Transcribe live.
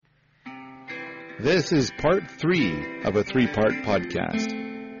This is part 3 of a 3-part podcast.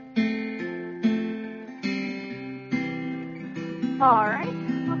 All right.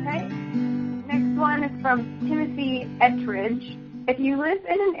 Okay. Next one is from Timothy Ettridge. If you live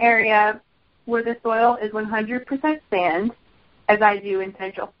in an area where the soil is 100% sand, as I do in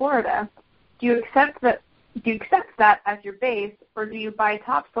Central Florida, do you accept that as your base, or do you buy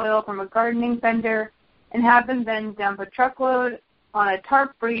topsoil from a gardening vendor and have them then dump a truckload on a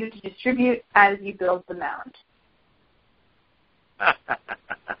tarp for you to distribute as you build the mound?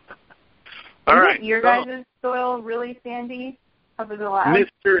 All right. Is your guys' soil really sandy over the lab?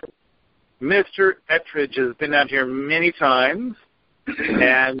 Mr. Ettridge has been out here many times,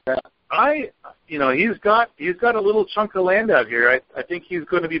 and he's got a little chunk of land out here. I think he's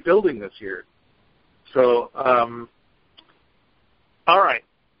going to be building this year. So, all right,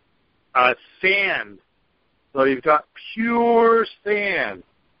 sand. So you've got pure sand,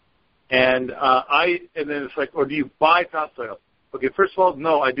 and then it's like, or do you buy topsoil? Okay, first of all,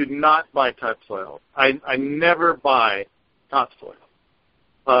 no, I do not buy topsoil. I never buy topsoil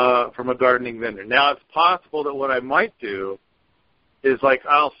from a gardening vendor. Now, it's possible that what I might do is, like,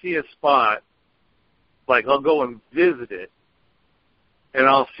 I'll see a spot, like, I'll go and visit it, and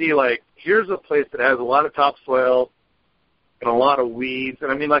I'll see, like, here's a place that has a lot of topsoil and a lot of weeds. And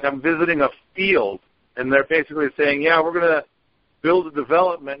I mean, like, I'm visiting a field, and they're basically saying, yeah, we're going to build a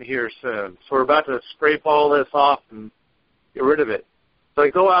development here soon. So we're about to scrape all this off and get rid of it. So I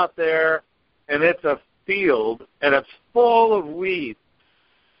go out there, and it's a field, and it's full of weeds.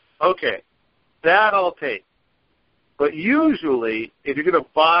 Okay, that I'll take. But usually, if you're going to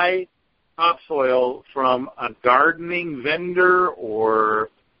buy topsoil from a gardening vendor or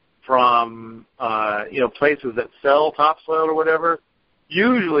from places that sell topsoil or whatever,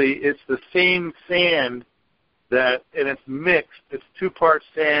 usually it's the same sand and it's mixed. It's 2 parts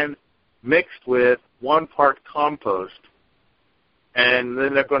sand mixed with 1 part compost, and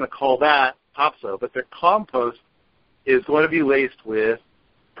then they're going to call that topsoil. But their compost is going to be laced with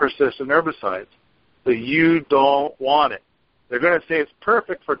persistent herbicides, so you don't want it. They're going to say it's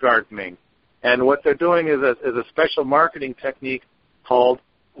perfect for gardening, and what they're doing is a special marketing technique called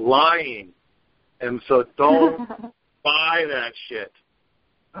lying. And so don't buy that shit.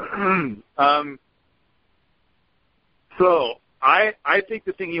 So I think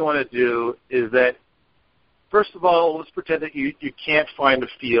the thing you want to do is that, first of all, let's pretend that you can't find a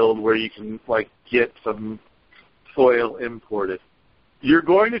field where you can, like, get some soil imported. You're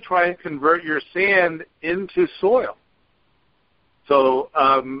going to try and convert your sand into soil. So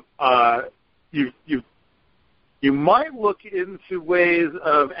you might look into ways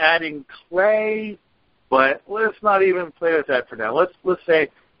of adding clay, but let's not even play with that for now. Let's say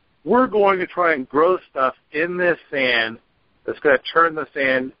we're going to try and grow stuff in this sand that's going to turn the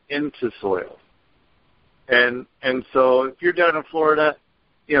sand into soil. And so if you're down in Florida,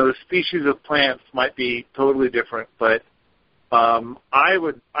 the species of plants might be totally different, but I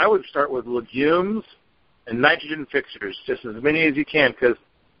would start with legumes and nitrogen fixtures, just as many as you can, because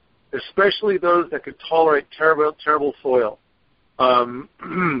especially those that could tolerate terrible soil,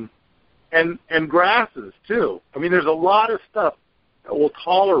 and grasses too. I mean, there's a lot of stuff that will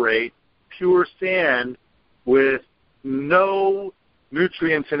tolerate pure sand with no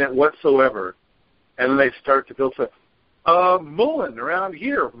nutrients in it whatsoever, and then they start to build soil. Mullein around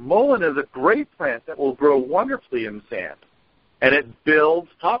here. Mullein is a great plant that will grow wonderfully in sand, and it builds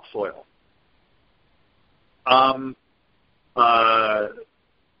topsoil. I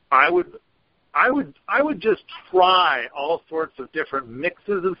would just try all sorts of different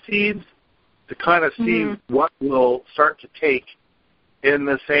mixes of seeds to kind of see what will start to take in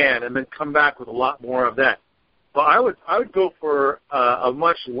the sand, and then come back with a lot more of that. But I would go for a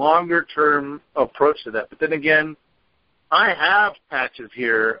much longer term approach to that. But then again, I have patches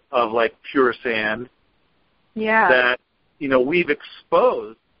here of, like, pure sand that we've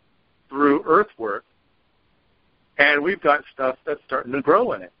exposed through earthwork, and we've got stuff that's starting to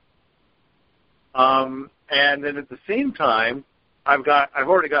grow in it. And then at the same time, I've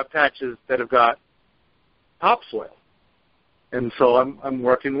already got patches that have got topsoil, and so I'm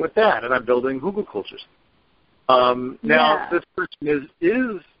working with that, and I'm building Hugelkulturs. Now this person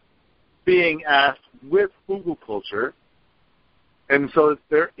is being asked with Hugelkultur, and so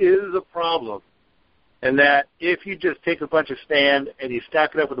there is a problem, and that if you just take a bunch of sand and you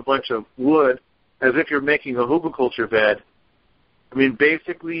stack it up with a bunch of wood, as if you're making a Hugelkultur bed, I mean,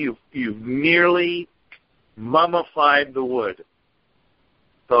 basically, you've nearly mummified the wood.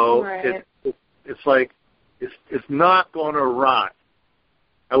 So it's like it's not going to rot.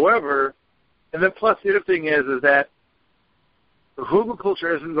 However, and then plus the other thing is that the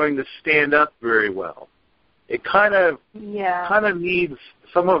hugelkultur isn't going to stand up very well. It kind of needs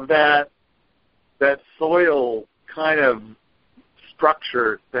some of that soil kind of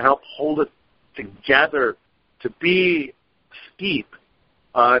structure to help hold it together, to be steep.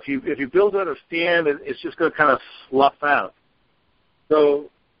 If you build out of sand, it's just going to kind of slough out. So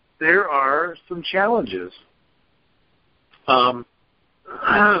there are some challenges. I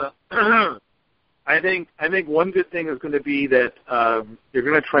think one good thing is going to be that you're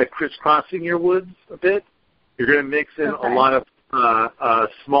going to try crisscrossing your woods a bit. You're going to mix in a lot of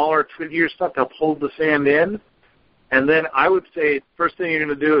smaller, twiggier stuff to help hold the sand in. And then I would say first thing you're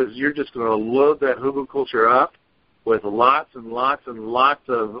going to do is you're just going to load that hugelkultur up with lots and lots and lots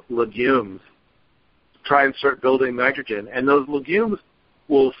of legumes to try and start building nitrogen. And those legumes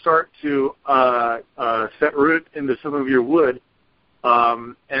will start to set root into some of your wood,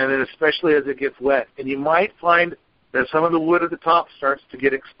 and then especially as it gets wet. And you might find that some of the wood at the top starts to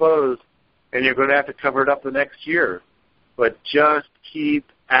get exposed, and you're going to have to cover it up the next year. But just keep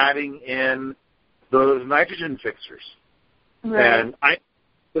adding in those nitrogen fixers. Right. And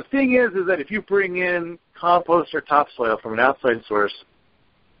the thing is that if you bring in compost or topsoil from an outside source,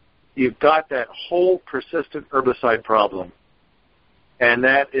 you've got that whole persistent herbicide problem. And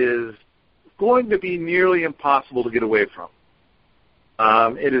that is going to be nearly impossible to get away from.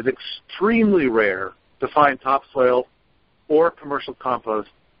 It is extremely rare to find topsoil or commercial compost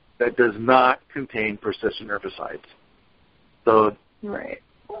that does not contain persistent herbicides. So, right.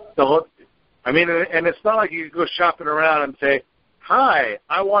 And it's not like you go shopping around and say, hi,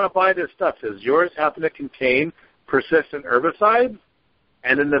 I want to buy this stuff. Does yours happen to contain persistent herbicides?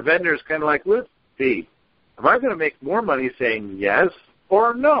 And then the vendor's kind of like, let's see. Am I going to make more money saying yes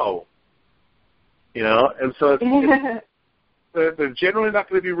or no? And so they're generally not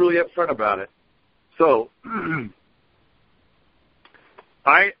going to be really upfront about it. So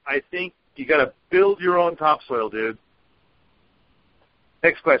I think you got to build your own topsoil, dude.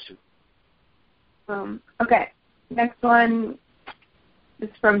 Next question. Okay. Next one is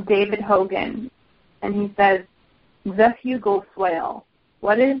from David Hogan, and he says, the Hugelkultur.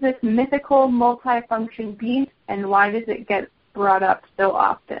 What is this mythical multifunction beast, and why does it get brought up so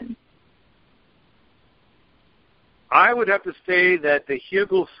often? I would have to say that the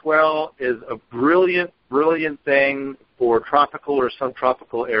Hugelkultur is a brilliant, brilliant thing for tropical or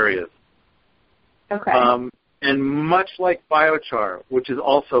subtropical areas. Okay. And much like biochar, which is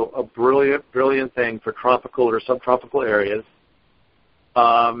also a brilliant, brilliant thing for tropical or subtropical areas,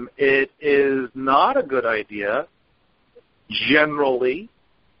 it is not a good idea generally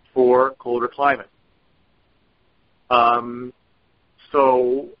for colder climates.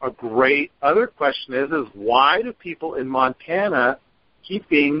 So a great other question is why do people in Montana keep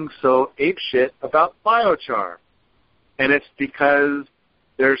being so apeshit about biochar? And it's because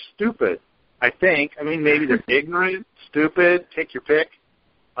they're stupid, I think. I mean, maybe they're ignorant, stupid, take your pick.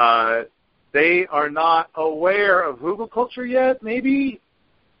 They are not aware of hugelkultur yet, maybe.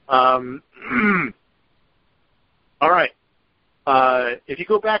 All right. If you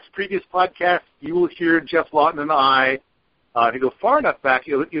go back to previous podcasts, you will hear Jeff Lawton and I, if you go far enough back,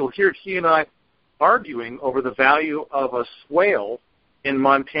 you'll hear he and I arguing over the value of a swale in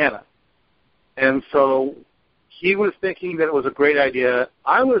Montana. And so he was thinking that it was a great idea.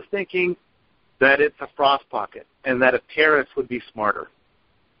 I was thinking that it's a frost pocket and that a terrace would be smarter.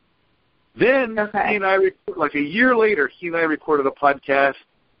 Then he and I, like a year later, he and I recorded a podcast,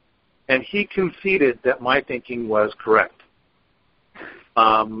 and he conceded that my thinking was correct.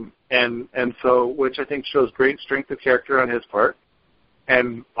 And so, which I think shows great strength of character on his part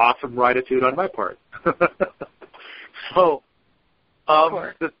and awesome rightitude on my part. So,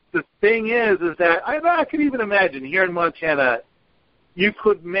 the thing is that I could even imagine here in Montana, you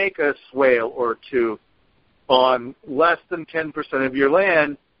could make a swale or two on less than 10% of your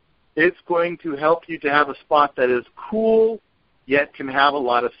land. It's going to help you to have a spot that is cool, yet can have a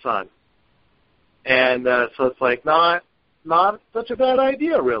lot of sun. And so it's like not such a bad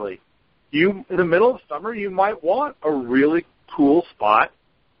idea, really. In the middle of summer, you might want a really cool spot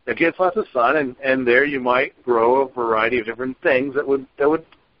that gets lots of sun, and there you might grow a variety of different things that would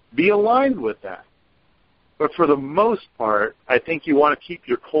be aligned with that. But for the most part, I think you want to keep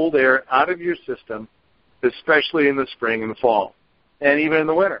your cold air out of your system, especially in the spring and the fall, and even in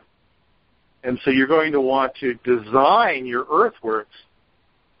the winter. And so you're going to want to design your earthworks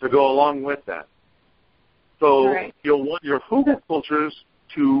to go along with that. So you'll want your hugelkulturs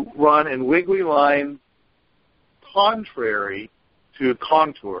to run in wiggly lines contrary to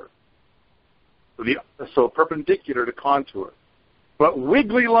contour. So perpendicular to contour. But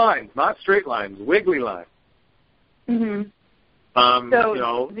wiggly lines, not straight lines, wiggly lines. Mm-hmm.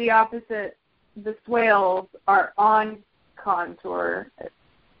 So the opposite, the swales are on contour,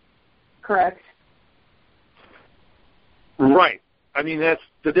 correct? Right. I mean, that's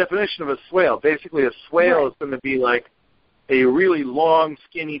the definition of a swale. Basically, a swale is going to be like a really long,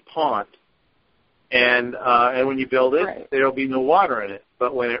 skinny pond. And when you build it, there'll be no water in it.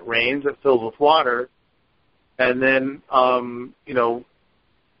 But when it rains, it fills with water. And then,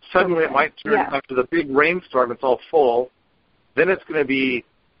 suddenly it might turn, after the big rainstorm, it's all full. Then it's going to be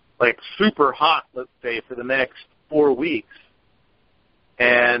like super hot, let's say, for the next 4 weeks.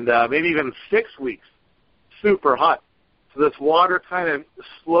 And maybe even 6 weeks, super hot. So this water kind of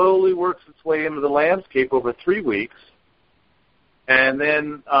slowly works its way into the landscape over 3 weeks. And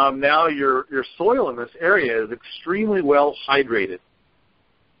then now your soil in this area is extremely well hydrated.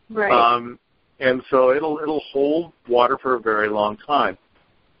 Right. And so it'll hold water for a very long time.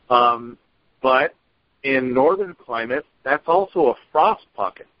 But in northern climates, that's also a frost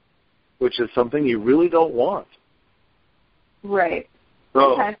pocket, which is something you really don't want. Right.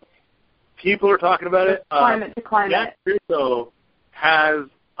 So people are talking about it. Climate to climate. Jack Russo has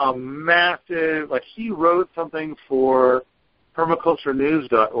a massive, he wrote something for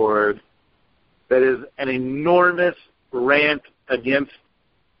permaculturenews.org that is an enormous rant against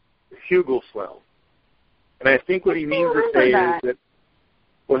Hugelkultur. And I think what he means to say is that,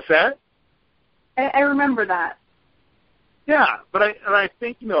 what's that? I remember that. Yeah, but I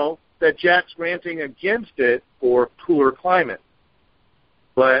think, that Jack's ranting against it for cooler climate.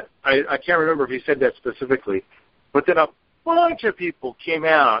 But I can't remember if he said that specifically. But then a bunch of people came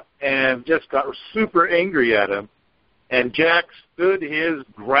out and just got super angry at him. And Jack stood his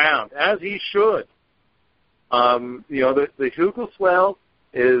ground, as he should. The Hugelkultur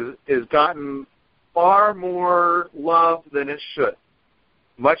is gotten far more love than it should,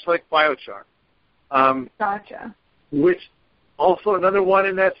 much like biochar. Gotcha. Which also another one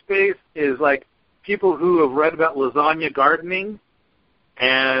in that space is like people who have read about lasagna gardening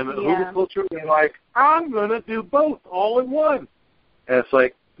and Hugelkultur, they're like, I'm going to do both all in one. And it's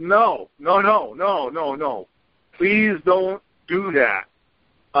like, no. Please don't do that.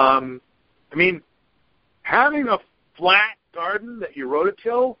 Having a flat garden that you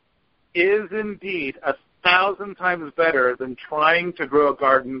rototill is indeed 1,000 times better than trying to grow a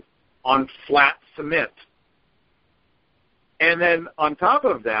garden on flat cement. And then on top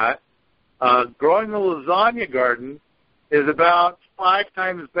of that, growing a lasagna garden is about 5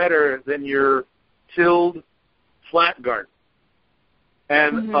 times better than your tilled flat garden.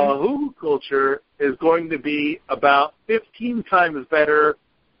 And Hugelkultur is going to be about 15 times better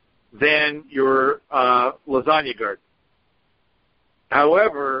than your lasagna garden.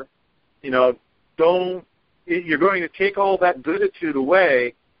 However, you're going to take all that gooditude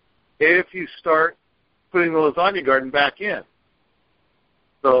away if you start putting the lasagna garden back in.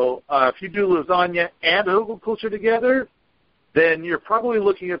 So if you do lasagna and Hugelkultur together, then you're probably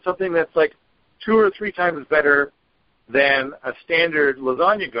looking at something that's like 2 or 3 times better than a standard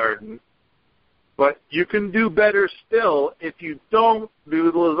lasagna garden. But you can do better still if you don't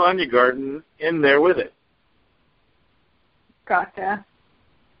do the lasagna garden in there with it. Gotcha.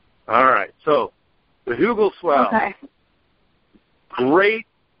 All right. So the Hugelkultur, great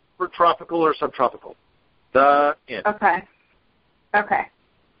for tropical or subtropical. The end. Okay.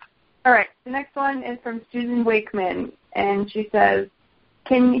 All right. The next one is from Susan Wakeman, and she says,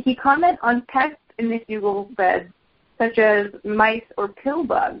 can he comment on pests in the hugel bed, such as mice or pill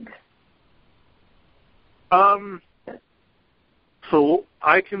bugs? So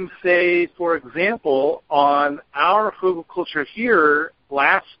I can say, for example, on our Hugelkultur here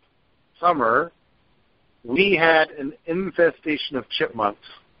last summer, we had an infestation of chipmunks.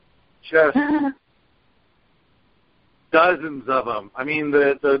 Just dozens of them. I mean,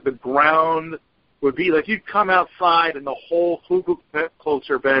 the ground would be like you'd come outside and the whole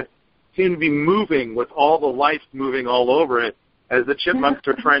Hugelkultur bed seemed to be moving with all the life moving all over it as the chipmunks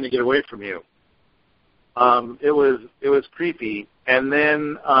are trying to get away from you. It was creepy. And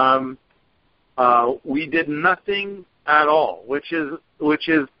then we did nothing at all, which is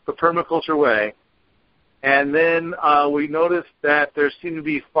the permaculture way. And then we noticed that there seemed to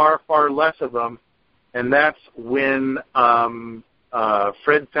be far, far less of them, and that's when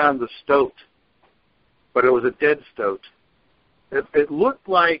Fred found the stoat, but it was a dead stoat. It looked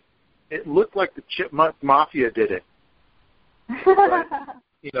like the chipmunk mafia did it.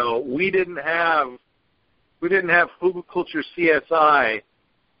 But, we didn't have Hugelkultur CSI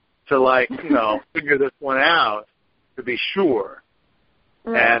to figure this one out to be sure,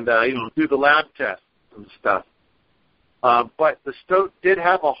 and do the lab tests and stuff. But the stoat did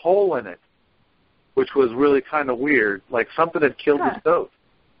have a hole in it, which was really kind of weird. Like something had killed the stove.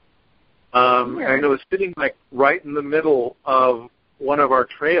 And it was sitting like right in the middle of one of our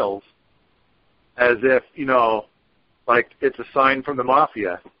trails, as if, like it's a sign from the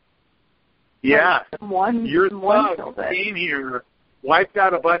mafia. Yeah, your thug came here, wiped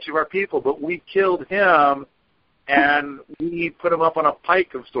out a bunch of our people, but we killed him, and we put him up on a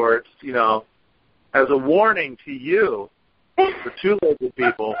pike of sorts, as a warning to you, the two-legged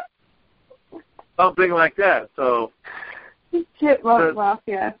people, something like that. So, Chipmunk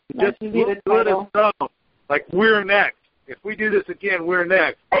Mafia. Just let us know. Like, we're next. If we do this again, we're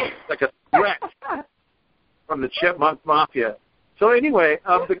next. Like a threat from the Chipmunk Mafia. So anyway,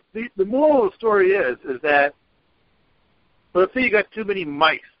 the moral of the story is that, let's say you got too many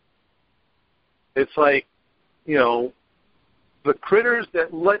mice. It's like, the critters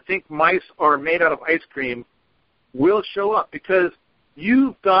that think mice are made out of ice cream will show up because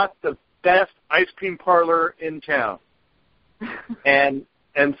you've got the best ice cream parlor in town. And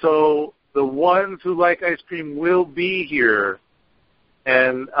so the ones who like ice cream will be here,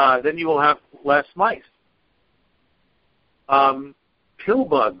 and then you will have less mice. Pill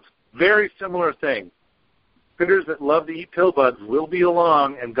bugs, very similar thing. Critters that love to eat pill bugs will be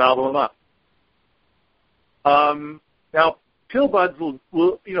along and gobble them up. Now, pill bugs will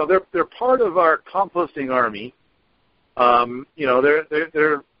they're part of our composting army.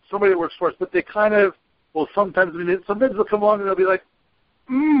 They're somebody that works for us, but they kind of will sometimes they'll come along and they'll be like,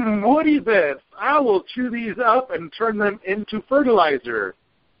 woody bits, I will chew these up and turn them into fertilizer,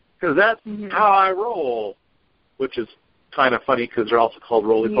 because that's how I roll, which is kind of funny because they're also called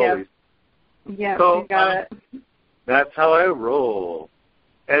roly-polies. Yeah, so, you got it. That's how I roll.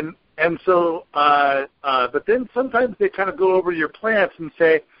 And so, but then sometimes they kind of go over your plants and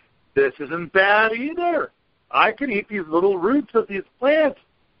say, this isn't bad either. I can eat these little roots of these plants.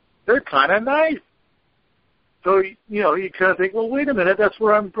 They're kind of nice. So, you kind of think, well, wait a minute, that's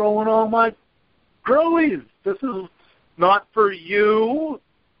where I'm growing all my growies. This is not for you.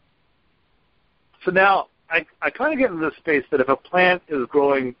 So now, I kind of get into this space that if a plant is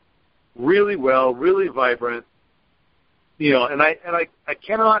growing really well, really vibrant, and I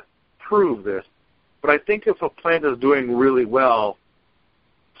cannot prove this, but I think if a plant is doing really well,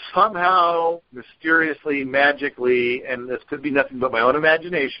 somehow, mysteriously, magically, and this could be nothing but my own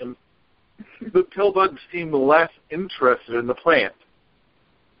imagination, the pill bugs seem less interested in the plant.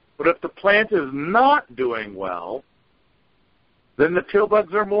 But if the plant is not doing well, then the pill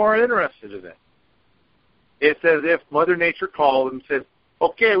bugs are more interested in it. It's as if Mother Nature called and said,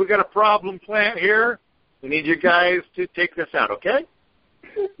 okay, we got a problem plant here. We need you guys to take this out, okay?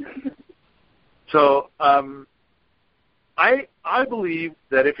 So I believe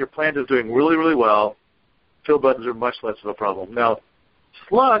that if your plant is doing really, really well, pill bugs are much less of a problem. Now,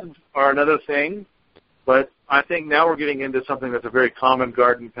 slugs are another thing, but I think now we're getting into something that's a very common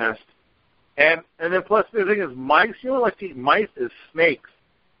garden pest. And then plus the thing is mice. You know what like to eat mice is snakes.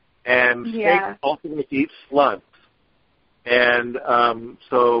 And snakes also like to eat slugs. And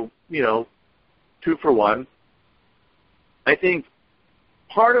so, 2 for 1. I think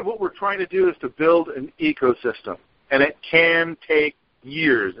part of what we're trying to do is to build an ecosystem. And it can take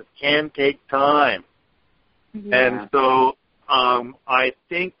years. It can take time. Yeah. And so I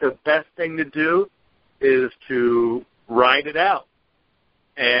think the best thing to do is to ride it out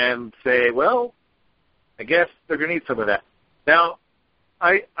and say, well, I guess they're going to need some of that. Now,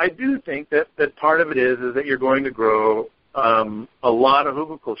 I do think that part of it is that you're going to grow a lot of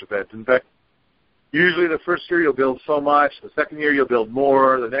hugelkultur beds. In fact, usually the first year you'll build so much, the second year you'll build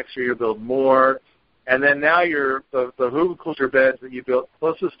more, the next year you'll build more, and then now the hugelkultur beds that you built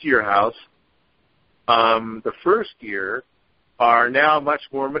closest to your house, the first year are now much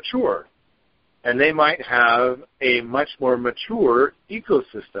more mature, and they might have a much more mature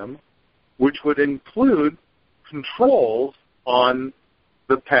ecosystem, which would include controls on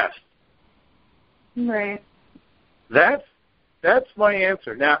the pest. Right. That's my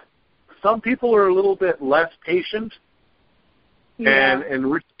answer. Now, some people are a little bit less patient, and in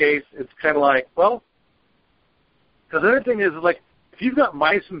which case it's kind of like, well, because the other thing is, like, if you've got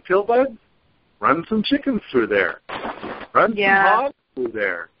mice and pill bugs, run some chickens through there. Run some hogs through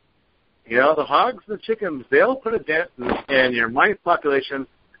there. The hogs and the chickens, they'll put a dent in your mice population,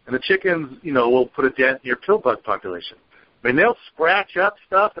 and the chickens, will put a dent in your pill bug population. I mean, they'll scratch up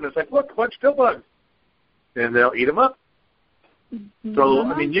stuff, and it's like, look, a bunch of pill bugs. And they'll eat them up. Mm-hmm. So,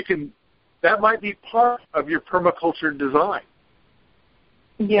 I mean, that might be part of your permaculture design.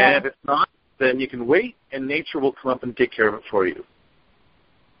 Yeah. And if it's not, then you can wait, and nature will come up and take care of it for you.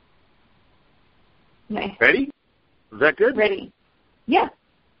 Nice. Ready? Is that good? Ready. Yeah.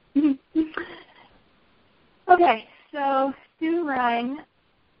 Okay, so Sue Ryan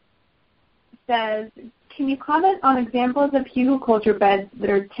says, can you comment on examples of hugelkultur beds that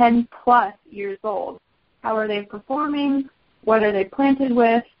are 10-plus years old? How are they performing? What are they planted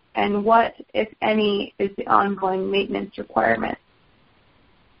with? And what, if any, is the ongoing maintenance requirement?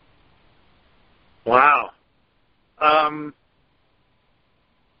 Wow.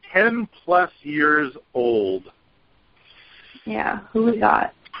 10-plus years old. Yeah, who we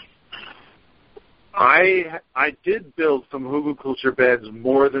got? I did build some hugelkultur beds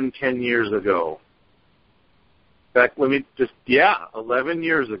more than 10 years ago. In fact, 11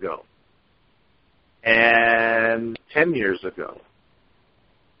 years ago. And 10 years ago.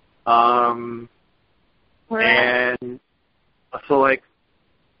 Where? And so, like,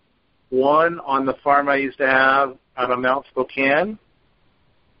 one on the farm I used to have out on Mount Spokane,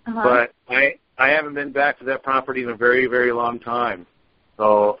 but I haven't been back to that property in a very, very long time.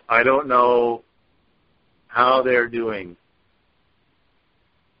 So I don't know how they're doing.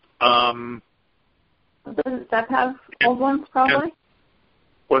 Doesn't Steph have old ones, probably?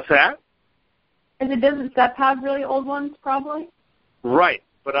 What's that? Doesn't Steph have really old ones, probably? Right,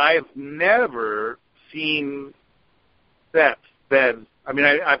 but I've never seen Steph's beds. I mean,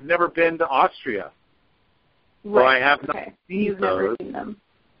 I've never been to Austria, so I have not seen You've those. never seen them.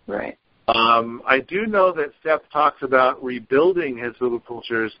 Right. I do know that Steph talks about rebuilding his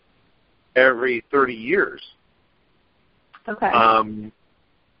hugelkulturs every 30 years. Okay.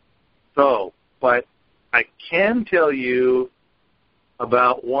 But I can tell you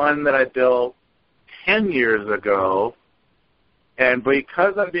about one that I built 10 years ago, and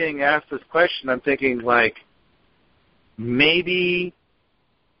because I'm being asked this question, I'm thinking, like, maybe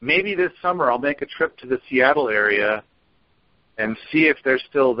this summer I'll make a trip to the Seattle area and see if they're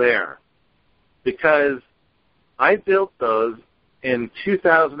still there. Because I built those in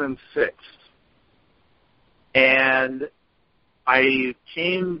 2006, and I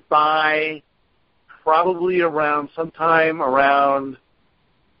came by probably sometime around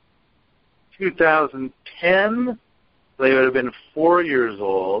 2010. They would have been 4 years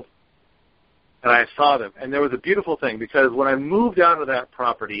old, and I saw them. And there was a beautiful thing, because when I moved out of that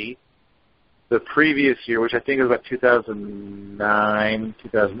property the previous year, which I think was about 2009,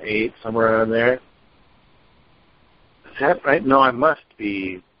 2008, somewhere around there. Is that right? No, I must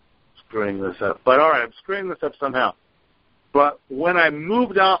be screwing this up. But all right, I'm screwing this up somehow. But when I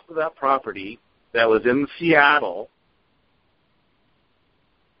moved off of that property that was in Seattle,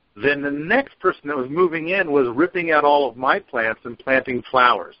 then the next person that was moving in was ripping out all of my plants and planting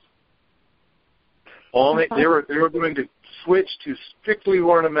flowers. They were going to switch to strictly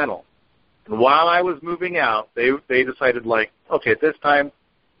ornamental. And while I was moving out, they decided, like, okay, this time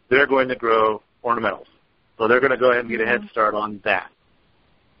they're going to grow ornamentals. So they're going to go ahead and get a head start on that.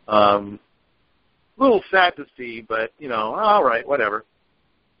 A little sad to see, but, all right, whatever.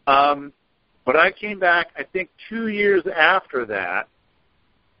 But I came back, I think, 2 years after that,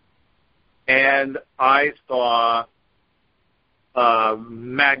 and I saw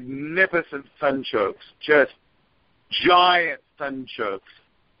magnificent sunchokes, just giant sunchokes,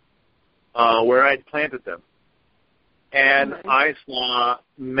 where I'd planted them. And I saw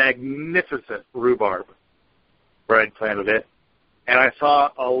magnificent rhubarb where I'd planted it. And I saw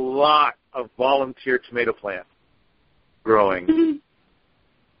a lot of volunteer tomato plants growing.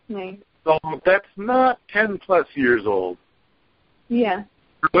 Nice. So that's not 10-plus years old. Yeah.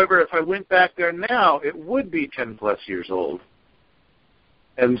 However, if I went back there now, it would be 10-plus years old.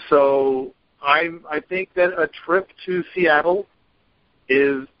 And so I think that a trip to Seattle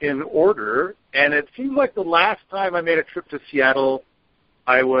is in order. And it seems like the last time I made a trip to Seattle,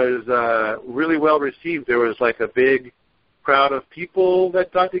 I was really well received. There was like a big crowd of people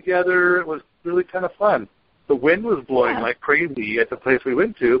that got together. It was really kind of fun. The wind was blowing like crazy at the place we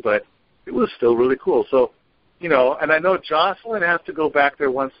went to, but it was still really cool. So, and I know Jocelyn has to go back there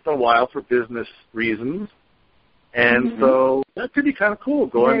once in a while for business reasons. And so that could be kind of cool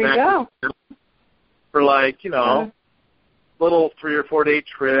going back for like, little 3 or 4 day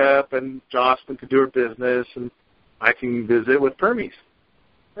trip, and Jocelyn could do her business, and I can visit with permies.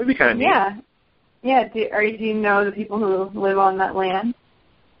 That'd be kind of neat. Yeah. Do you know the people who live on that land?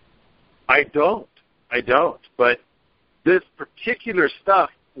 I don't. But this particular stuff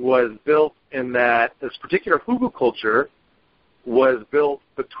was built this particular hugelkultur was built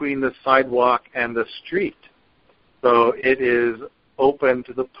between the sidewalk and the street. So it is open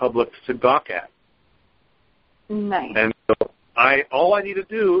to the public to gawk at. Nice. And so all I need to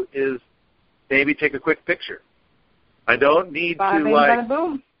do is maybe take a quick picture. I don't need to, like,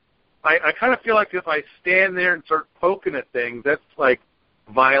 boom. I kind of feel like if I stand there and start poking at things, that's like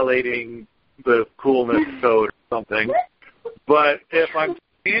violating, the coolness code or something. But if I'm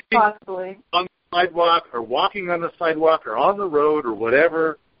standing Possibly. on the sidewalk or walking on the sidewalk or on the road or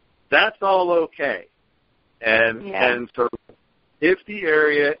whatever, that's all okay. And so if the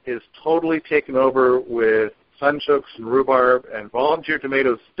area is totally taken over with sunchokes and rhubarb and volunteer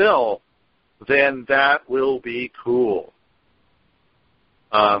tomatoes still, then that will be cool.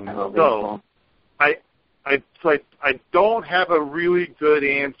 Cool. I don't have a really good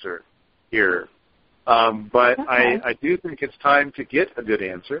answer here, but okay. I do think it's time to get a good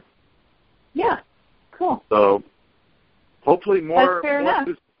answer. Yeah, cool. So hopefully more. That's fair enough.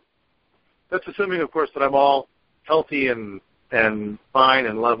 That's assuming, of course, that I'm all healthy and fine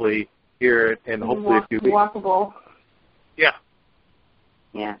and lovely here, and hopefully a few weeks. Walkable. Yeah.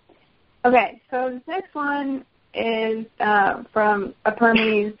 Yeah. Okay, so this next one is from a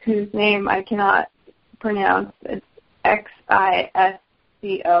permies whose name I cannot pronounce. It's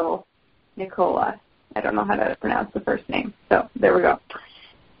Xisco Nicola. I don't know how to pronounce the first name. So there we go.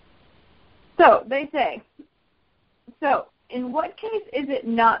 So they say, so in what case is it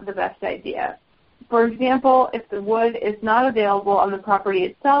not the best idea? For example, if the wood is not available on the property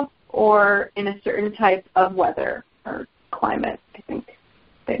itself or in a certain type of weather or climate, I think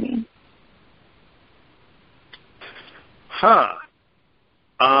they mean. I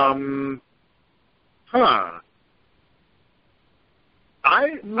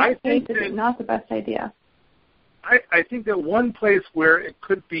think that it's not the best idea. I think that one place where it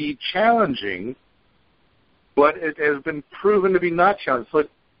could be challenging, but it has been proven to be not challenging. So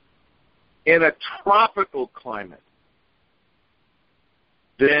in a tropical climate,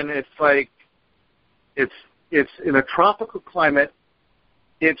 then it's like it's in a tropical climate.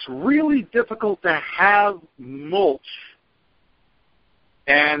 It's really difficult to have mulch.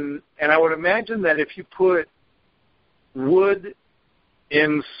 And I would imagine that if you put wood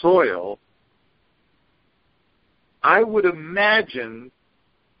in soil, I would imagine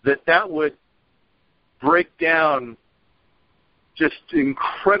that would break down just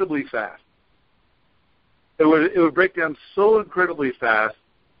incredibly fast. It would break down so incredibly fast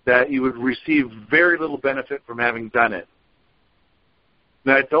that you would receive very little benefit from having done it.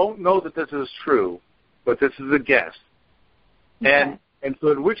 Now, I don't know that this is true, but this is a guess. Okay. And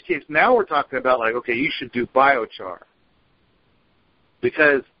so in which case, now we're talking about like, okay, you should do biochar.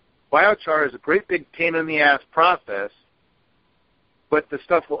 Because biochar is a great big pain in the ass process, but the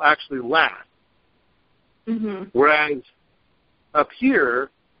stuff will actually last. Mm-hmm. Whereas up here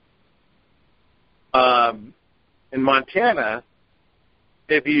in Montana,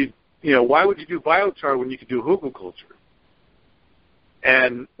 if why would you do biochar when you could do hugelkultur?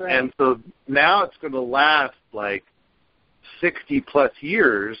 And so now it's going to last like 60 plus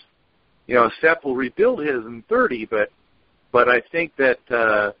years. Seth will rebuild his in 30, but I think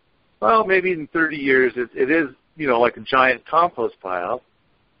that maybe in 30 years it is like a giant compost pile,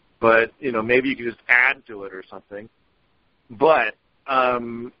 but maybe you could just add to it or something. But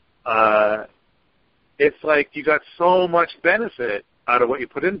it's like you got so much benefit out of what you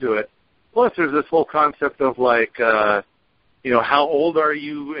put into it. Plus, there's this whole concept of like how old are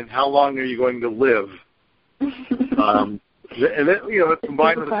you and how long are you going to live? And then, it's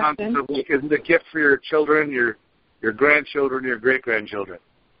combined with the concept of like, isn't it a gift for your children, your grandchildren, your great grandchildren?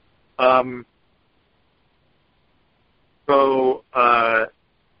 That's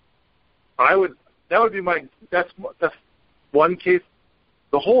one case.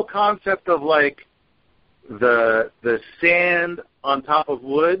 The whole concept of like the sand on top of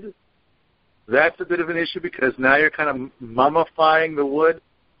wood, that's a bit of an issue because now you're kind of mummifying the wood,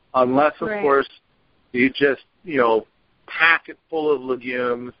 unless of course you just pack it full of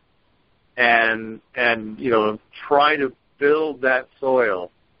legumes and try to build that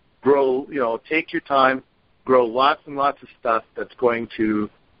soil. Grow, take your time, grow lots and lots of stuff that's going to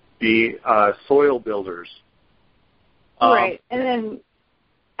be soil builders. Right. And then,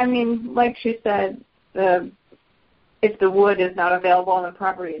 I mean, like she said, if the wood is not available on the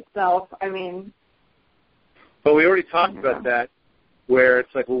property itself, I mean. But we already talked about that, where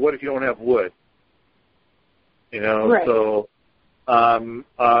it's like, well, what if you don't have wood? Right. So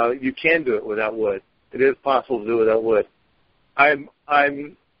you can do it without wood. It is possible to do it without wood. I'm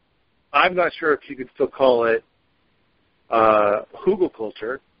not sure if you could still call it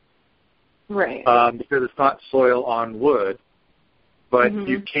hugelkultur, right? Because it's not soil on wood, but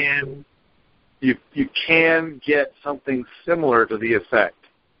Mm-hmm. you can get something similar to the effect.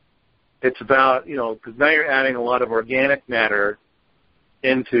 It's about because now you're adding a lot of organic matter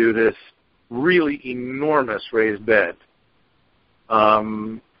into this really enormous raised bed.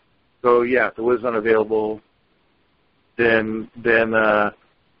 So yeah, if the wood's unavailable, then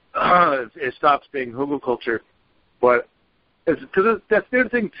it stops being hugelkultur. But because that's the other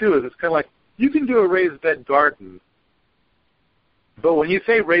thing too, is it's kind of like you can do a raised bed garden, but when you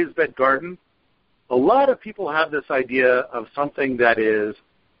say raised bed garden, a lot of people have this idea of something that is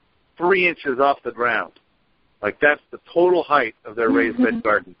 3 inches off the ground. Like that's the total height of their raised bed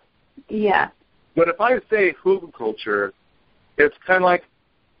garden. Yeah. But if I say hugelkultur, it's kind of like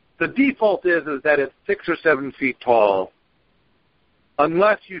the default is that it's 6 or 7 feet tall,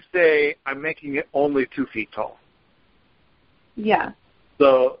 unless you say I'm making it only 2 feet tall. Yeah.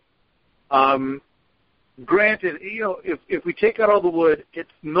 So, granted, if we take out all the wood,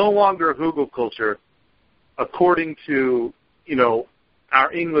 it's no longer hugelkultur according to,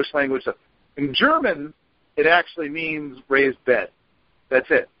 our English language. In German, it actually means raised bed. That's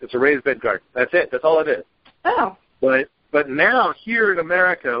it. It's a raised bed garden. That's it. That's all it is. Oh. But now here in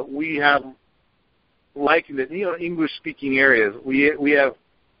America, we have likened it. English-speaking areas,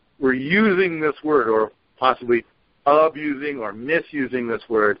 we're using this word, or possibly abusing or misusing this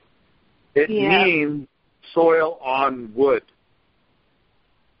word. It means soil on wood,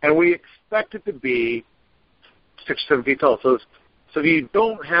 and we expect it to be 6 or 7 feet tall. So if you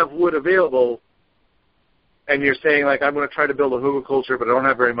don't have wood available, and you're saying, like, I'm going to try to build a hugelkultur, but I don't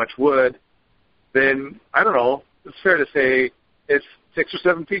have very much wood, then, I don't know, it's fair to say it's 6 or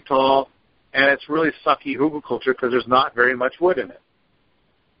 7 feet tall, and it's really sucky hugelkultur because there's not very much wood in it.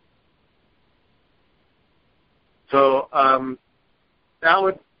 So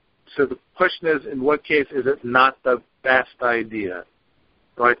so the question is, in what case is it not the best idea?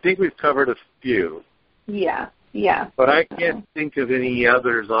 So I think we've covered a few. Yeah. But I can't think of any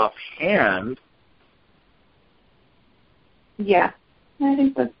others offhand. Yeah. I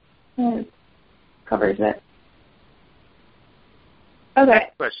think that covers it. Okay.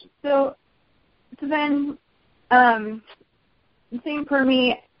 Next question. So then, the same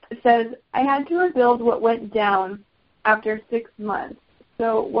permie says, I had to rebuild what went down after 6 months.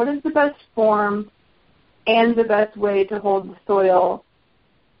 So what is the best form and the best way to hold the soil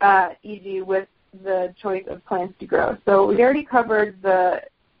easy with the choice of plants to grow? So we already covered the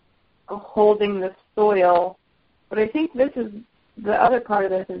holding the soil, but I think this is the other part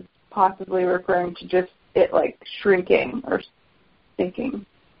of this is possibly referring to just it like shrinking or sinking.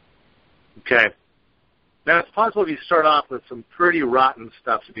 Okay. Now, it's possible if you start off with some pretty rotten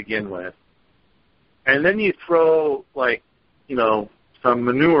stuff to begin with, and then you throw, some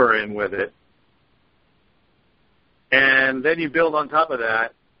manure in with it, and then you build on top of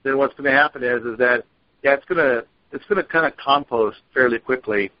that, then what's going to happen is that, it's going to kind of compost fairly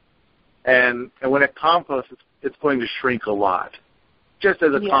quickly, and when it composts, it's going to shrink a lot, just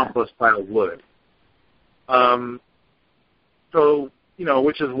as a compost pile would. So,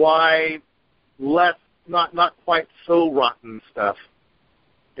 which is why less, not quite so rotten stuff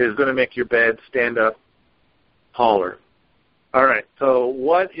is going to make your bed stand up taller. All right, so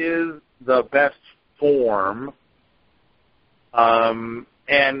what is the best form? And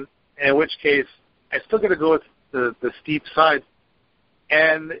in which case, I still got to go with the steep sides.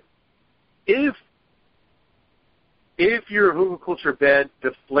 And if your hugelkultur bed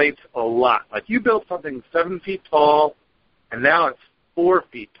deflates a lot, like you built something 7 feet tall and now it's 4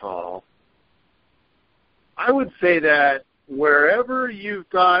 feet tall, I would say that wherever you've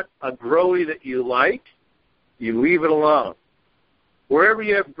got a growy that you like, you leave it alone. Wherever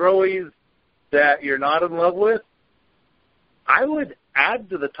you have growies that you're not in love with, I would add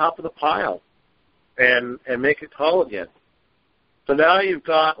to the top of the pile and make it tall again. So now you've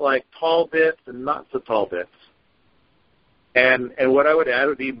got like tall bits and not so tall bits. And what I would add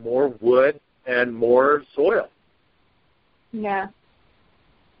would be more wood and more soil. Yeah.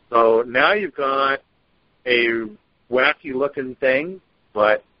 So now you've got a wacky-looking thing,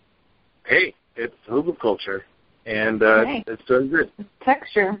 but, hey, it's hugelkultur, and it's doing good.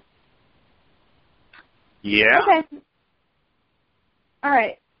 Texture. Yeah. Okay. All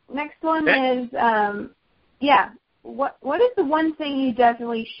right. Next one is, what is the one thing you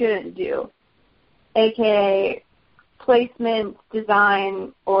definitely shouldn't do, a.k.a. placement,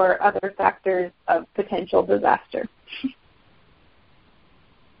 design, or other factors of potential disaster?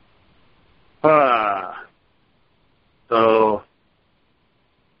 So,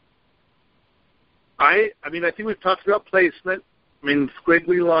 I think we've talked about placement.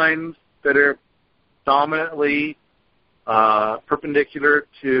 Squiggly lines that are dominantly perpendicular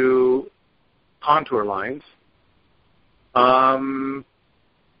to contour lines.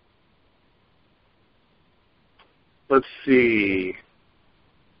 Let's see.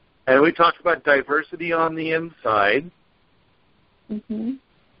 And we talked about diversity on the inside. Mm-hmm.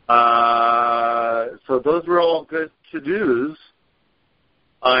 So those were all good to-dos.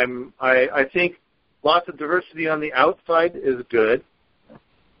 I think lots of diversity on the outside is good.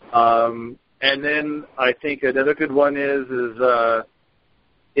 And then I think another good one is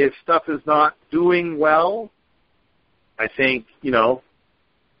if stuff is not doing well, I think, if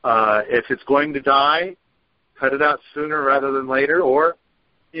it's going to die, cut it out sooner rather than later, or,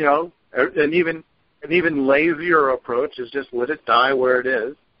 an even lazier approach is just let it die where it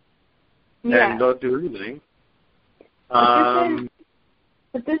is and don't do anything.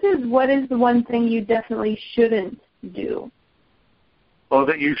 But this is what is the one thing you definitely shouldn't do? Oh,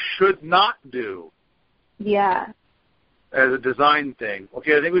 that you should not do. Yeah. As a design thing.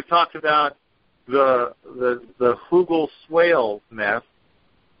 Okay, I think we've talked about the Hugelkultur mess.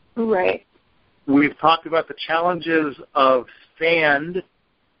 Right. We've talked about the challenges of sand,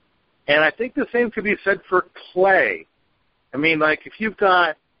 and I think the same could be said for clay. I mean, like if you've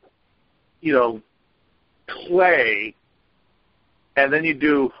got, clay, and then you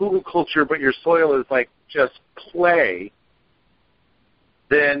do Hugelkultur, but your soil is like just clay,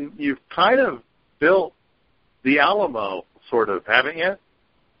 then you've kind of built the Alamo, sort of, haven't you?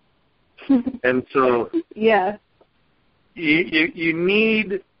 And so yeah, you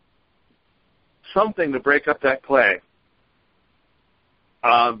need something to break up that clay.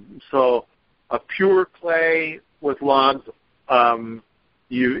 So a pure clay with logs,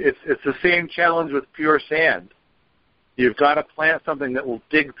 it's the same challenge with pure sand. You've got to plant something that will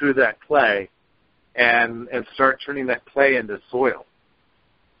dig through that clay and start turning that clay into soil.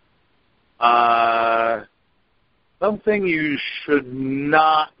 Something you should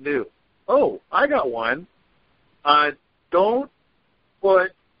not do. Oh, I got one. Don't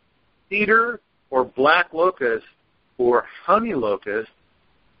put cedar or black locust or honey locust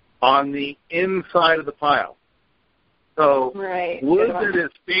on the inside of the pile. So wood that is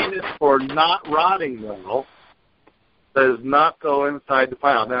famous for not rotting well does not go inside the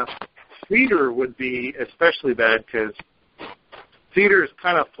pile. Now, cedar would be especially bad because cedar is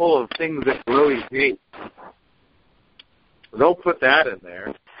kind of full of things that really hate. Don't put that in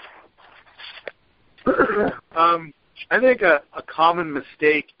there. I think a common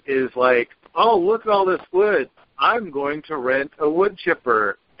mistake is like, oh, look at all this wood. I'm going to rent a wood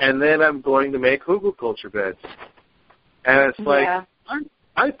chipper, and then I'm going to make Hugelkultur beds. And it's like,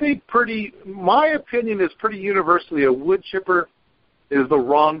 I think my opinion is pretty universally a wood chipper is the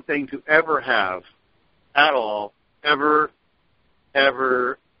wrong thing to ever have at all, ever,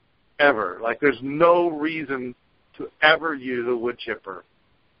 ever, ever. Like there's no reason to ever use a wood chipper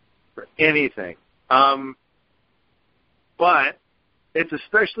for anything. But it's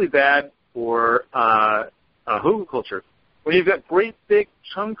especially bad for Hugelkultur. When you've got great big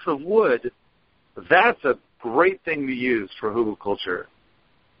chunks of wood, that's a great thing to use for Hugelkultur.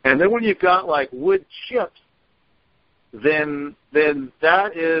 And then when you've got like wood chips, then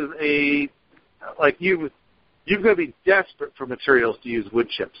that is you've got to be desperate for materials to use wood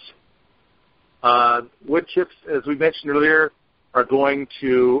chips. Wood chips, as we mentioned earlier, are going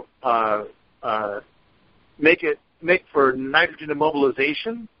to make for nitrogen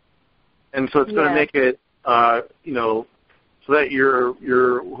immobilization, and so it's going to make it, so that your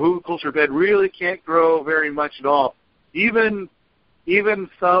Hugelkultur bed really can't grow very much at all. Even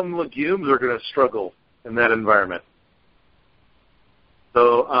some legumes are going to struggle in that environment.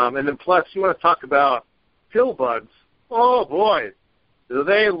 So, and then plus you want to talk about pill bugs. Oh boy, do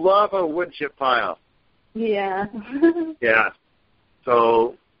they love a wood chip pile? Yeah. Yeah.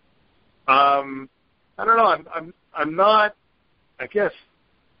 So, I don't know. I'm not. I guess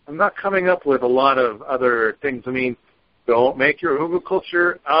I'm not coming up with a lot of other things. I mean, don't make your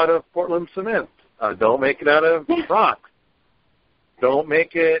Hugelkultur out of Portland cement. Don't make it out of rock. Don't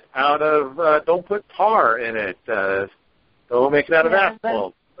make it out of. Don't put tar in it. Don't make it out of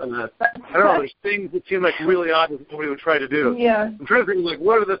asphalt. I don't know. There's things that seem like really odd that somebody would try to do. Yeah. I'm trying to think like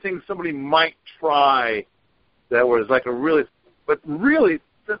what are the things somebody might try that was like a really, but really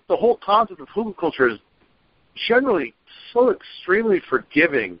the whole concept of Hugelkultur is generally so extremely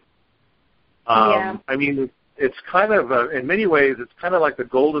forgiving. I mean, it's kind of in many ways it's kind of like the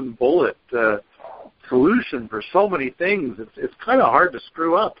golden bullet solution for so many things. It's kind of hard to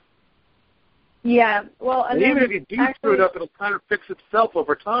screw up. Yeah, well, and even if you do screw it up, it'll kind of fix itself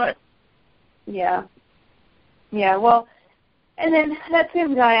over time. Yeah. Yeah, well, and then that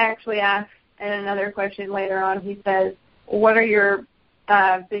same guy actually asked in another question later on, he says, what are your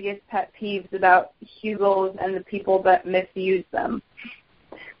biggest pet peeves about Hugels and the people that misuse them?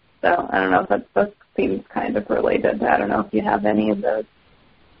 So I don't know if that seems kind of related. I don't know if you have any of those.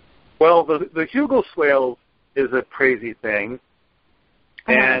 Well, the Hugelkultur is a crazy thing.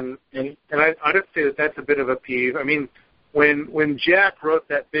 And I'd say that that's a bit of a peeve. I mean, when Jack wrote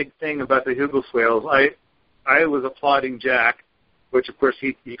that big thing about the Hugel swales, I was applauding Jack, which of course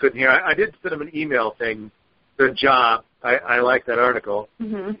he couldn't hear. I did send him an email saying, "Good job. I like that article.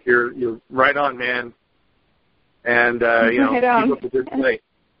 Mm-hmm. You're right on, man." And keep up the good play.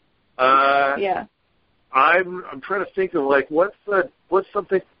 Yeah. I'm trying to think of like what's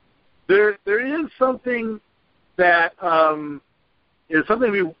something. There is something that is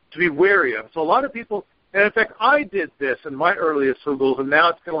something to be wary of. So a lot of people, and in fact, I did this in my earliest Hugels, and now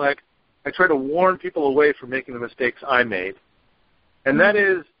it's kind of like I try to warn people away from making the mistakes I made. And that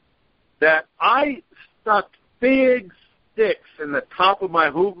is that I stuck big sticks in the top of my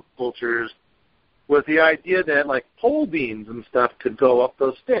Hugelkulturs with the idea that like pole beans and stuff could go up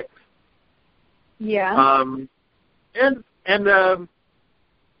those sticks. Yeah. And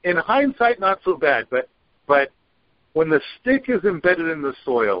in hindsight, not so bad, but when the stick is embedded in the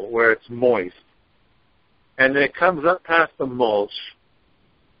soil where it's moist, and then it comes up past the mulch,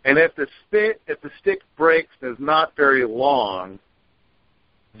 and if the stick breaks and is not very long,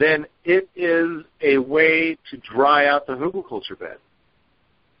 then it is a way to dry out the Hugelkultur bed.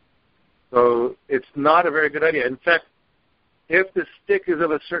 So it's not a very good idea. In fact, if the stick is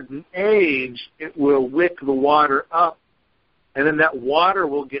of a certain age, it will wick the water up, and then that water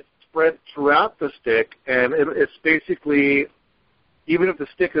will get spread throughout the stick, and it's basically, even if the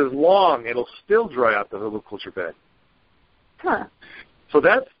stick is long, it'll still dry out the Hugelkultur bed. Huh. So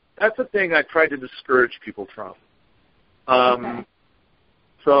that's a thing I try to discourage people from. Okay.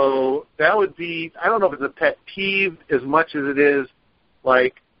 So that would be, I don't know if it's a pet peeve as much as it is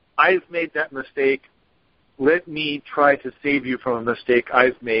like, I've made that mistake. Let me try to save you from a mistake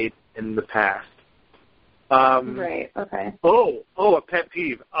I've made in the past. Right, okay. Oh, a pet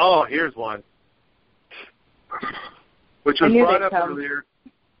peeve. Oh, here's one. Which was brought up earlier.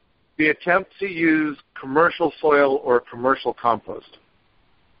 The attempt to use commercial soil or commercial compost.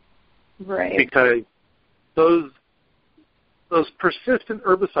 Right. Because those persistent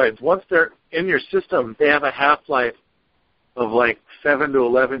herbicides, once they're in your system, they have a half-life of like 7 to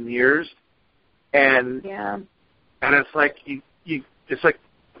 11 years. And it's like it's like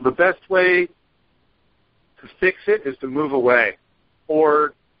the best way to fix it is to move away,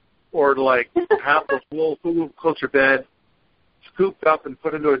 or like have the full Hugelkultur bed scooped up and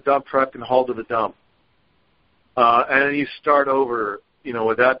put into a dump truck and hauled to the dump, and then you start over,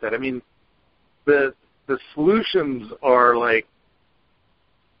 without that. I mean, the solutions are like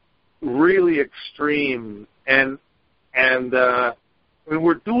really extreme, and I mean,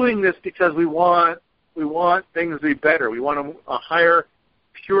 we're doing this because we want things to be better. We want a higher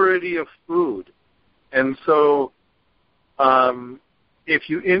purity of food. And so if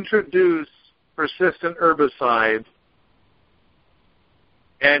you introduce persistent herbicides,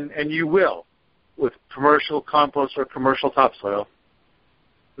 and you will with commercial compost or commercial topsoil,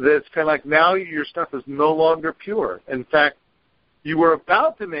 that's kind of like now your stuff is no longer pure. In fact, you were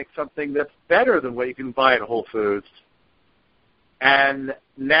about to make something that's better than what you can buy at Whole Foods, and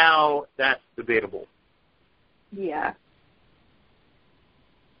now that's debatable. Yeah.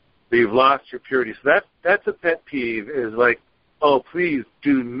 So you've lost your purity. So that's a pet peeve, is like, oh, please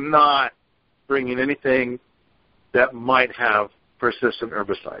do not bring in anything that might have persistent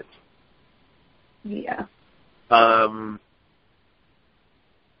herbicides. Yeah.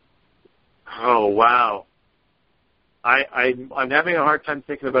 Oh, wow. I'm having a hard time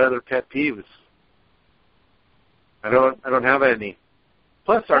thinking about other pet peeves. I don't have any.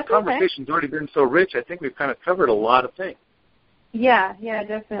 Plus, our conversation's already been so rich, I think we've kind of covered a lot of things. Yeah,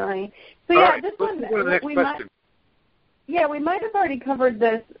 definitely. So, all right, this let's one, go to the next question. We might have already covered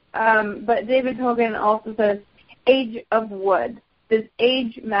this, but David Hogan also says, age of wood. Does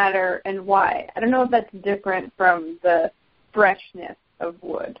age matter, and why? I don't know if that's different from the freshness of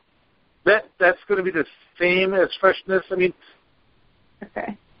wood. That's going to be the same as freshness. I mean,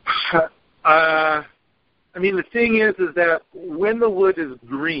 okay. I mean, the thing is that when the wood is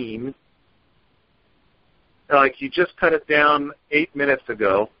green, like you just cut it down 8 minutes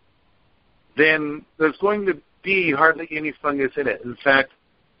ago, then there's going to be hardly any fungus in it. In fact,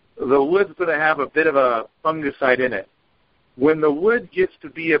 the wood's going to have a bit of a fungicide in it. When the wood gets to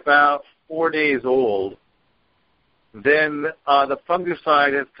be about 4 days old, then the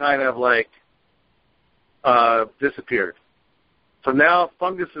fungicide has kind of like disappeared. So now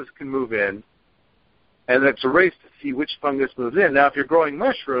funguses can move in, and it's a race to see which fungus moves in. Now, if you're growing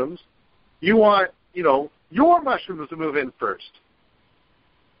mushrooms, you want, your mushrooms to move in first.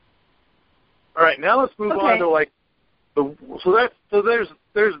 All right, now let's move on to like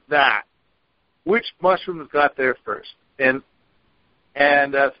there's that. Which mushrooms got there first? And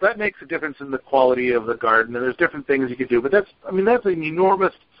And so that makes a difference in the quality of the garden, and there's different things you can do. But that's an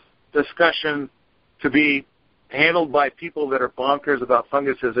enormous discussion to be handled by people that are bonkers about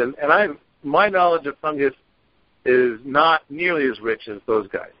funguses. And my knowledge of fungus is not nearly as rich as those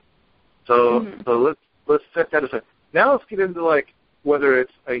guys. So let's set that aside. Now let's get into like whether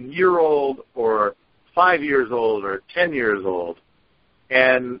it's a year old or 5 years old or 10 years old.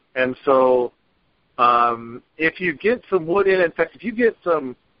 And so if you get some wood in fact, if you get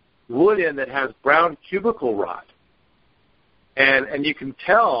some wood in that has brown cubicle rot, and you can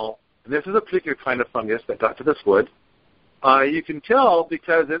tell, and this is a particular kind of fungus that got to this wood, you can tell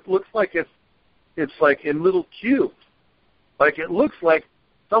because it looks like it's like in little cubes. Like it looks like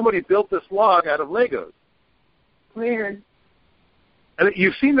somebody built this log out of Legos. Weird. And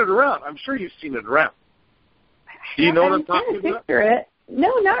you've seen it around. I'm sure you've seen it around. Do you know what I'm talking about? I'm trying to picture it. No,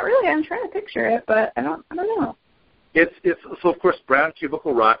 not really. I'm trying to picture it, but I don't know. It's so of course brown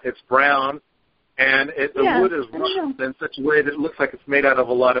cubicle rot. It's brown, and the wood is rough in such a way that it looks like it's made out of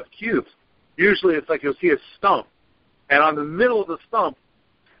a lot of cubes. Usually, it's like you'll see a stump, and on the middle of the stump,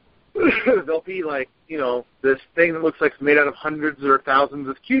 there'll be like this thing that looks like it's made out of hundreds or thousands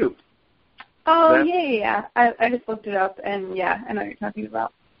of cubes. Oh yeah. I just looked it up, and yeah, I know what you're talking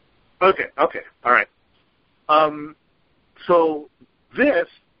about. Okay, all right. So this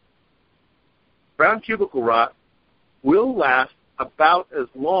brown cubicle rot will last about as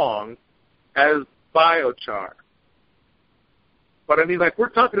long as biochar. But I mean, like, we're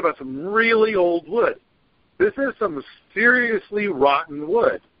talking about some really old wood. This is some seriously rotten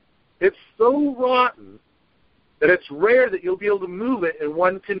wood. It's so rotten that it's rare that you'll be able to move it in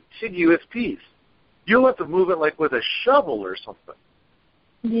one contiguous piece. You'll have to move it like with a shovel or something.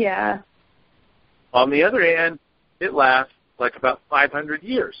 Yeah. On the other hand, it lasts like about 500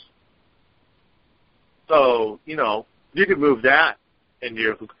 years. So, you can move that into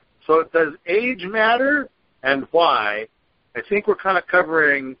your... So does age matter and why? I think we're kind of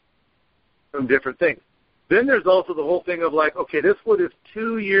covering some different things. Then there's also the whole thing of like, okay, this wood is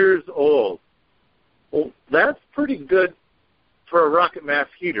 2 years old. Well, that's pretty good for a rocket mass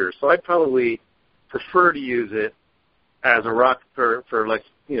heater, so I'd probably prefer to use it as a rock for like,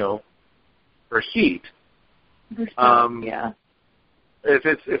 for heat. Yeah. If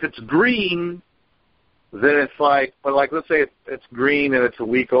it's green, then it's like, but like let's say it's green and it's a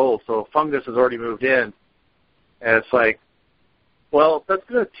week old, so fungus has already moved in, and it's like, well, that's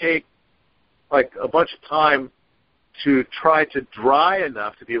going to take like a bunch of time to try to dry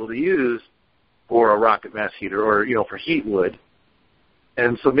enough to be able to use for a rocket mass heater or for heat wood,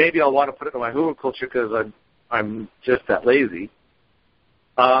 and so maybe I'll want to put it in my Hugelkultur because I'm just that lazy.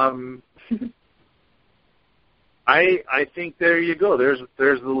 I think there you go. There's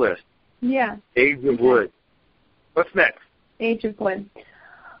the list. Yeah. Age of wood. What's next? Age of wood.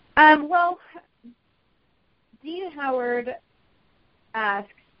 Well, Dean Howard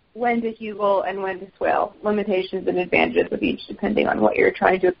asks when to hugel and when to swale, limitations and advantages of each depending on what you're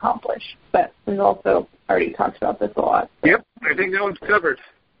trying to accomplish. But we've also already talked about this a lot. So. Yep, I think that one's covered.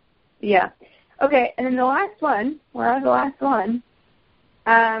 Yeah. Okay, and then the last one,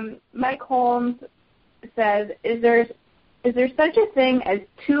 Mike Holmes says, is there such a thing as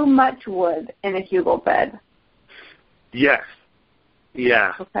too much wood in a hugel bed? Yes.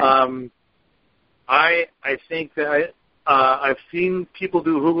 Yeah. Okay. I think that I've seen people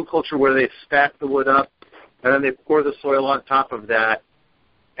do Hugelkultur where they stack the wood up and then they pour the soil on top of that,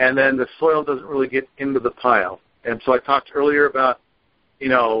 and then the soil doesn't really get into the pile. And so I talked earlier about,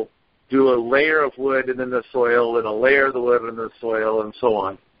 do a layer of wood and then the soil, and a layer of the wood and the soil, and so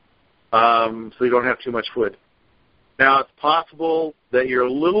on. So you don't have too much wood. Now, it's possible that you're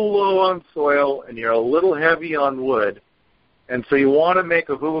a little low on soil and you're a little heavy on wood, and so you want to make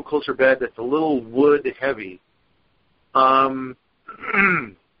a Hugelkultur bed that's a little wood heavy. I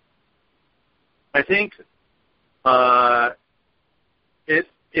think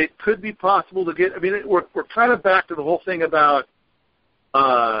it could be possible to get. I mean, we're kind of back to the whole thing about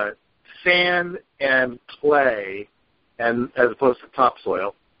sand and clay, and as opposed to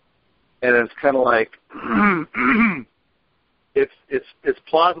topsoil. And it's kind of like it's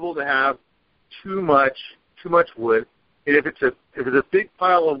plausible to have too much wood. And if it's a big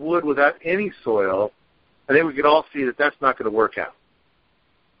pile of wood without any soil, I think we could all see that that's not going to work out.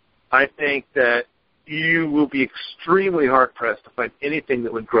 I think that you will be extremely hard pressed to find anything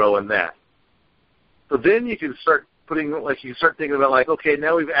that would grow in that. So then you can start thinking about like, okay,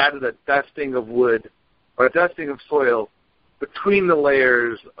 now we've added a dusting of wood or a dusting of soil between the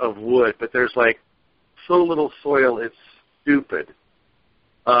layers of wood, but there's like so little soil, it's stupid.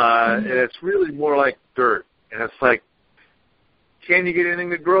 And it's really more like dirt. And it's like, can you get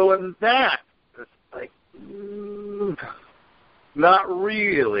anything to grow in that? It's like, not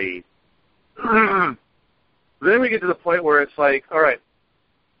really. Then we get to the point where it's like, all right,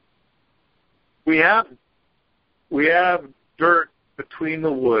 we have dirt between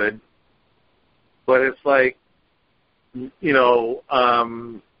the wood, but it's like,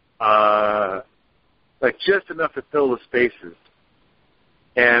 like just enough to fill the spaces.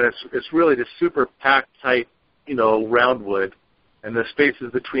 And it's really just super packed tight, round wood, and the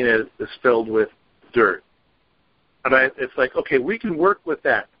spaces between it is filled with dirt. And it's like, okay, we can work with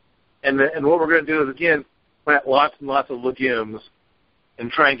that. And what we're going to do is, again, plant lots and lots of legumes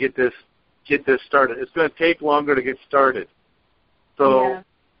and try and get this started. It's going to take longer to get started. So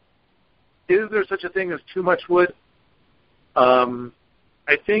is there such a thing as too much wood?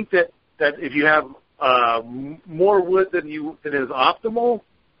 I think that if you have more wood than is optimal,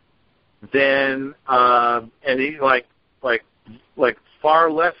 then like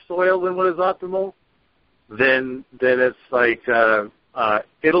far less soil than what is optimal, then it's like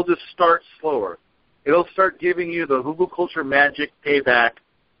it'll just start slower. It'll start giving you the Hugelkultur magic payback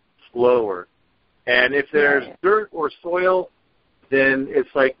slower. And if there's dirt or soil, then it's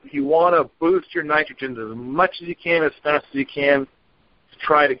like you want to boost your nitrogen as much as you can, as fast as you can, to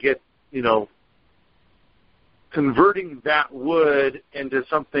try to get, converting that wood into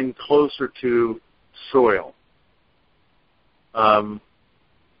something closer to soil.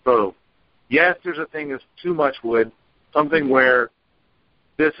 So, yes, there's a thing that's too much wood, something where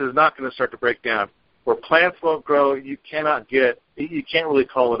this is not going to start to break down. Where plants won't grow, you can't really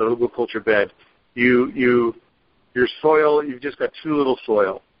call it a Hugelkultur bed. Your soil, you've just got too little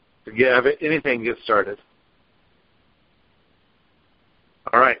soil to have anything get started.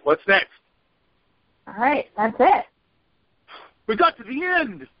 All right, what's next? All right, that's it. We got to the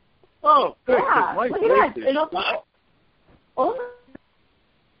end. Oh, good. Yeah, look at that.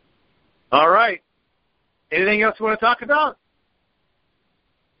 All right. Anything else you want to talk about?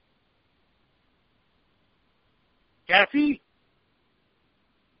 Cassie?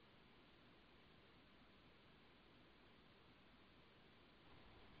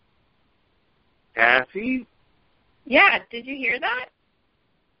 Cassie? Yeah, did you hear that?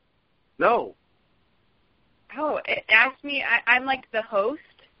 No. Oh, it asked me, I'm like the host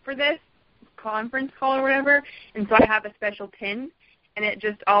for this conference call or whatever, and so I have a special pin, and it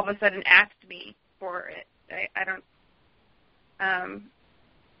just all of a sudden asked me for it. I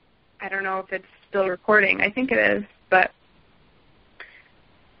don't know if it's still recording. I think it is, but.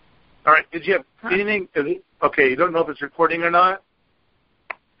 All right, did you have anything? Okay, you don't know if it's recording or not?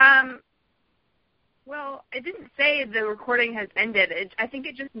 Well, it didn't say the recording has ended. I think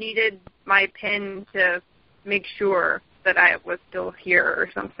it just needed my pin to make sure that I was still here or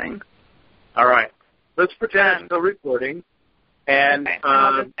something. All right. Let's pretend it's still recording. And okay,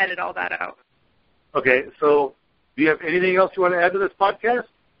 I'll just edit all that out. Okay, so do you have anything else you want to add to this podcast?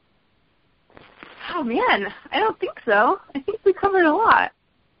 Oh, man, I don't think so. I think we covered a lot.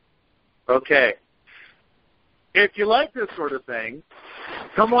 Okay. If you like this sort of thing,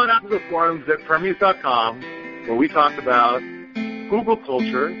 come on out to the forums at permies.com, where we talk about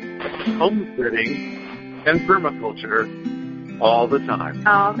Hugelkultur, homesteading, and permaculture all the time.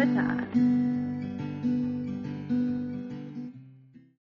 All the time.